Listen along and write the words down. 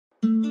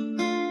Hey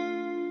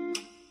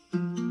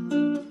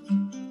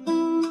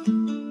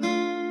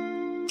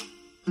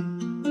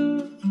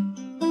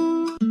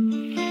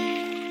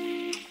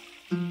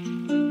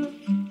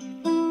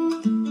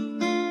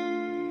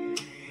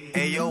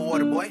yo,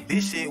 water boy,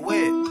 this shit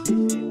wet.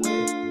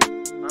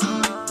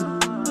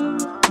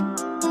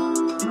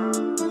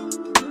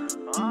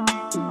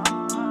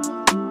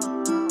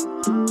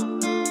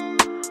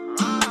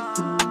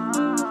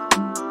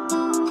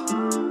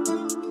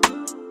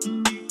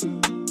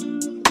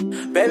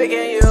 Baby,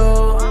 can you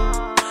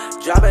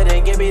drop it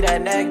and give me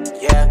that neck?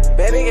 Yeah,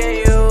 baby, can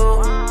you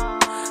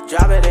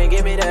drop it and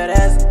give me that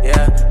ass?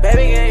 Yeah,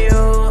 baby, can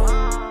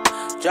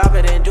you drop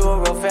it and do it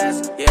real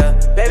fast? Yeah,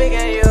 baby,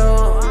 can you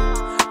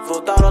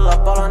full throttle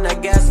up all on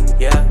that gas?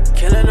 Yeah,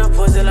 killing the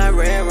pussy like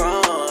red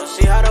rum.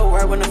 She how to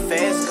work when the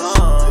feds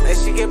come. If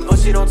she get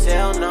pushy, don't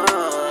tell none.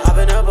 Hop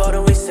in the boat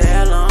and we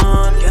sail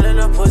on. Killing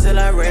the pussy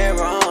like red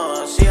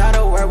rum. She how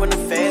to work when the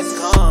feds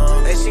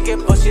come. If she get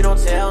pushy, don't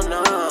tell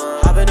none.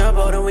 Hop in the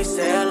boat and we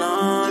sail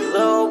on.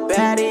 Little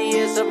baddie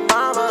is a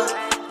mama.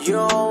 You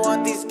don't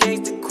want these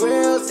gangsta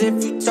grills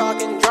if you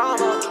talking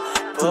drama.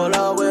 Pull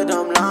up with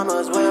them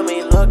llamas when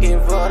we looking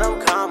for them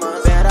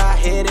commas. Bet I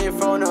hit it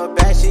from the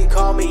back, she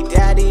called me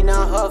daddy,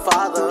 not her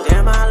father.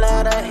 Damn, I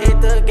let her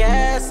hit the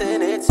gas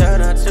and it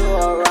turned her to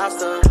a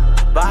roster.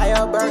 Buy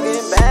her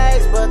Birkin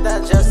bags, but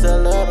that's just a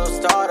little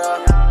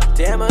starter.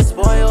 Damn, a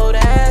spoiled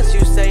ass,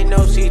 you say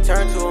no, she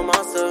turned to a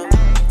monster.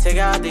 Take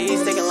out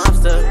these steak and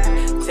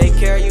lobster, take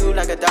care of you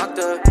like a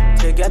doctor.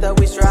 Together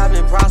we strive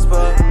and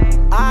prosper.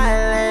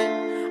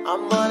 Island,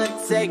 I'm gonna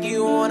take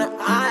you on an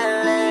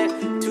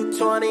island.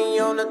 220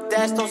 on the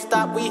dash, don't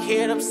stop, we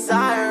hear them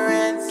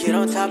sirens. Get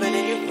on top and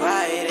then you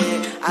ride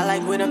it. I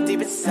like when I'm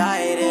deep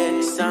inside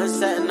it.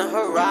 Sunset in the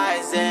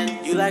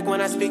horizon. You like when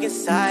I speak in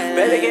silence.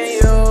 Baby, can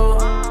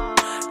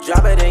you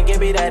drop it and give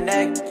me that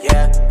neck?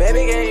 Yeah,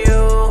 baby, can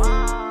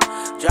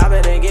you drop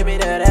it and give me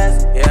that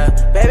ass? Yeah,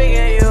 baby,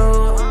 can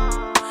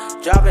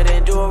you drop it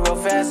and do it real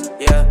fast?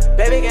 Yeah,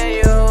 baby, can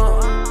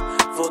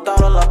you full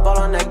throttle up all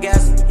on that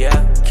gas?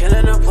 Yeah,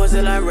 killing the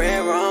pussy like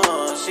red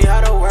rum. She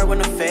how to work when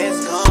the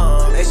feds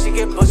come. If she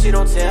get pushy,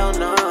 don't tell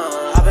none.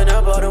 Hop in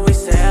the boat and we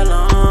sail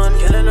on.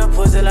 Killing the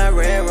pussy like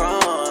red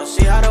rum.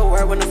 She how to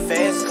work when the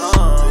feds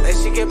come. If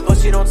she get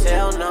pushy, don't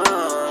tell none.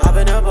 Hop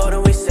in